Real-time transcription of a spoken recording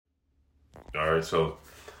All right, so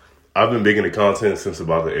I've been big into content since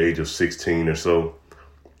about the age of 16 or so,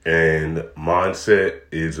 and mindset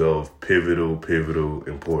is of pivotal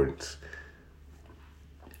importance.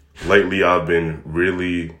 Lately, I've been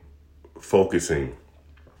really focusing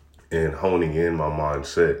and honing in my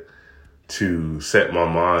mindset to set my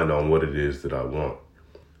mind on what it is that I want.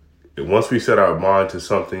 And once we set our mind to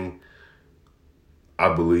something,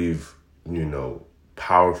 I believe,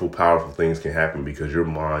 powerful things can happen because your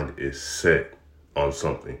mind is set on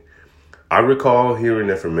something. I recall hearing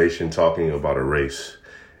information talking about a race,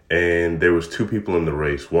 and there was two people in the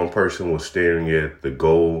race. One person was staring at the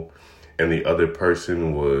goal, and the other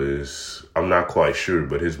person was, I'm not quite sure,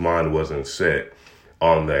 but his mind wasn't set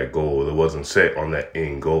on that goal. It wasn't set on that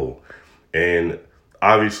end goal. And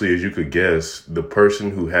obviously, as you could guess, the person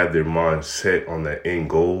who had their mind set on that end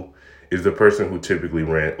goal is the person who typically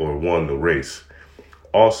ran or won the race.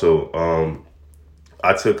 Also,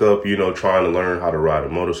 I took up, trying to learn how to ride a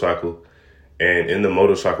motorcycle. And in the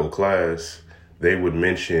motorcycle class, they would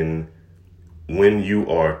mention when you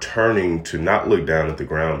are turning to not look down at the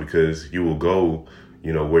ground because you will go,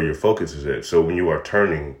 where your focus is at. So when you are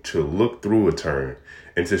turning, to look through a turn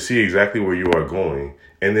and to see exactly where you are going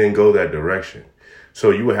and then go that direction. So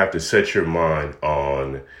you would have to set your mind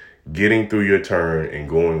on getting through your turn and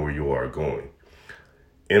going where you are going.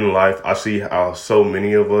 In life, I see how so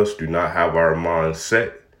many of us do not have our minds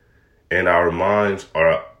set, and our minds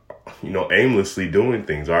are, aimlessly doing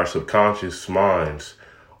things. Our subconscious minds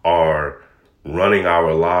are running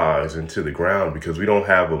our lives into the ground because we don't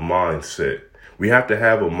have a mindset. We have to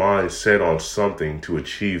have a mind set on something to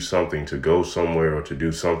achieve something, to go somewhere or to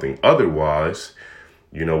do something. Otherwise,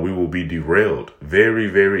 we will be derailed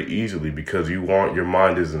very easily because your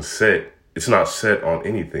mind isn't set. It's not set on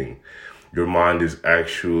anything. Your mind is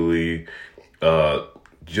actually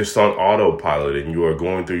just on autopilot, and you are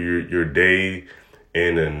going through your day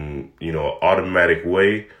in an automatic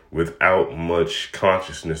way without much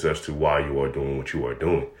consciousness as to why you are doing what you are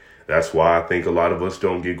doing. That's why I think a lot of us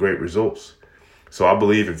don't get great results. So I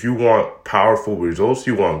believe if you want powerful results,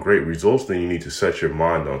 you want great results, then you need to set your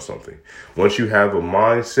mind on something. Once you have a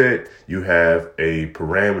mindset, you have a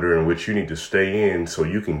parameter in which you need to stay in so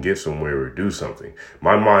you can get somewhere or do something.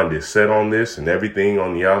 My mind is set on this, and everything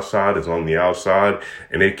on the outside is on the outside,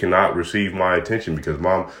 and it cannot receive my attention because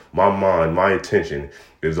my mind, my attention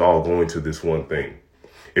is all going to this one thing.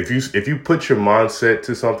 If you put your mindset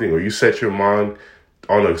to something, or you set your mind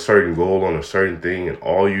on a certain goal, on a certain thing, and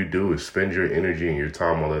all you do is spend your energy and your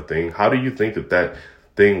time on that thing, how do you think that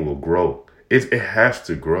thing will grow? It has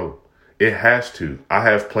to grow. It has to. I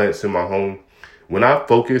have plants in my home. When I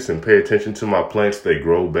focus and pay attention to my plants, they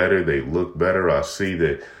grow better. They look better. I see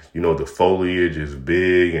that, the foliage is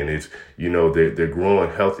big and it's, they're growing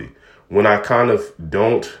healthy. When I kind of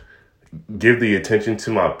don't give the attention to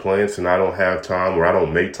my plants and I don't have time, or I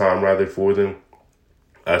don't make time rather for them,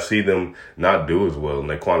 I see them not do as well, and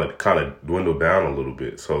they kind of dwindle down a little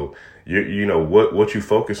bit. So what you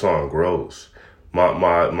focus on grows.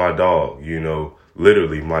 My dog,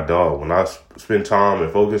 literally my dog. When I spend time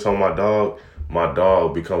and focus on my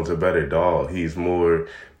dog becomes a better dog. He's more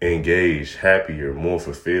engaged, happier, more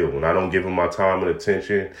fulfilled. When I don't give him my time and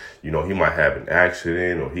attention, he might have an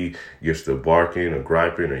accident, or he gets to barking or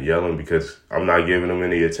griping or yelling because I'm not giving him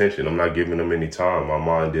any attention. I'm not giving him any time. My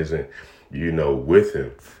mind isn't with him.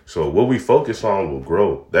 So what we focus on will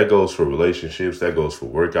grow. That goes for relationships. That goes for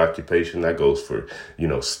work occupation. That goes for,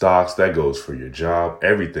 stocks. That goes for your job,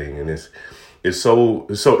 everything. And it's so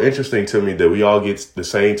interesting to me that we all get the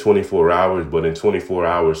same 24 hours, but in 24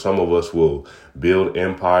 hours, some of us will build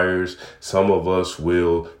empires. Some of us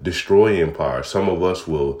will destroy empires. Some of us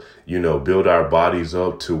will, build our bodies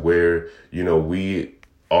up to where, we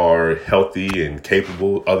are healthy and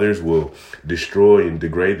capable. Others will destroy and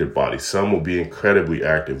degrade their bodies. Some will be incredibly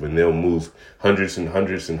active, and they'll move hundreds and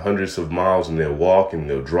hundreds and hundreds of miles, and they'll walk and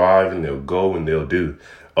they'll drive and they'll go and they'll do.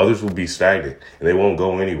 Others will be stagnant and they won't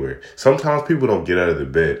go anywhere. Sometimes people don't get out of the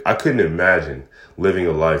bed. I couldn't imagine living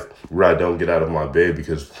a life where I don't get out of my bed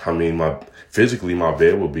because physically my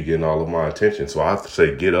bed will be getting all of my attention. So I have to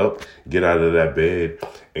say, get up, get out of that bed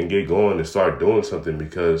and get going and start doing something,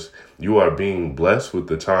 because you are being blessed with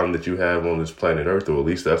the time that you have on this planet Earth, or at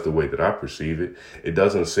least that's the way that I perceive it. It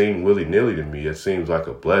doesn't seem willy-nilly to me. It seems like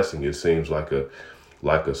a blessing. It seems like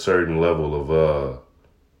a certain level of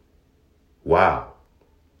wow.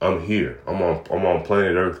 I'm here. I'm on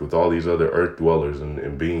planet Earth with all these other Earth dwellers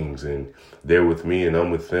and beings, and they're with me and I'm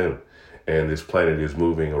with them. And this planet is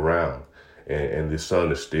moving around, and the sun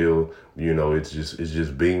is still, it's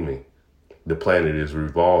just beaming. The planet is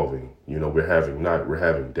revolving. We're having night, we're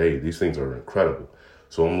having day. These things are incredible.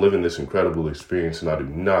 So I'm living this incredible experience, and I do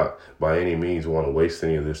not by any means want to waste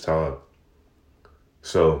any of this time.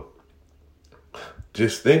 So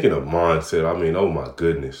just thinking of mindset, I mean, oh my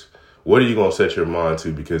goodness. What are you going to set your mind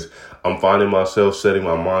to? Because I'm finding myself setting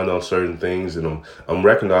my mind on certain things, and I'm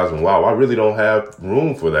recognizing, wow, I really don't have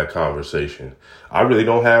room for that conversation. I really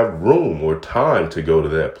don't have room or time to go to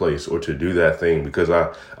that place or to do that thing, because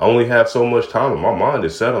I only have so much time and my mind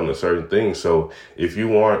is set on a certain thing. So if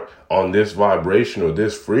you aren't on this vibration or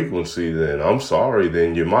this frequency, then I'm sorry,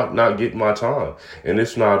 then you might not get my time. And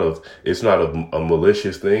it's not a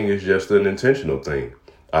malicious thing. It's just an intentional thing.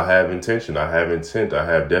 I have intention, I have intent, I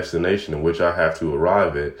have destination in which I have to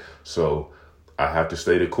arrive at. So I have to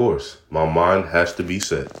stay the course. My mind has to be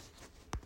set.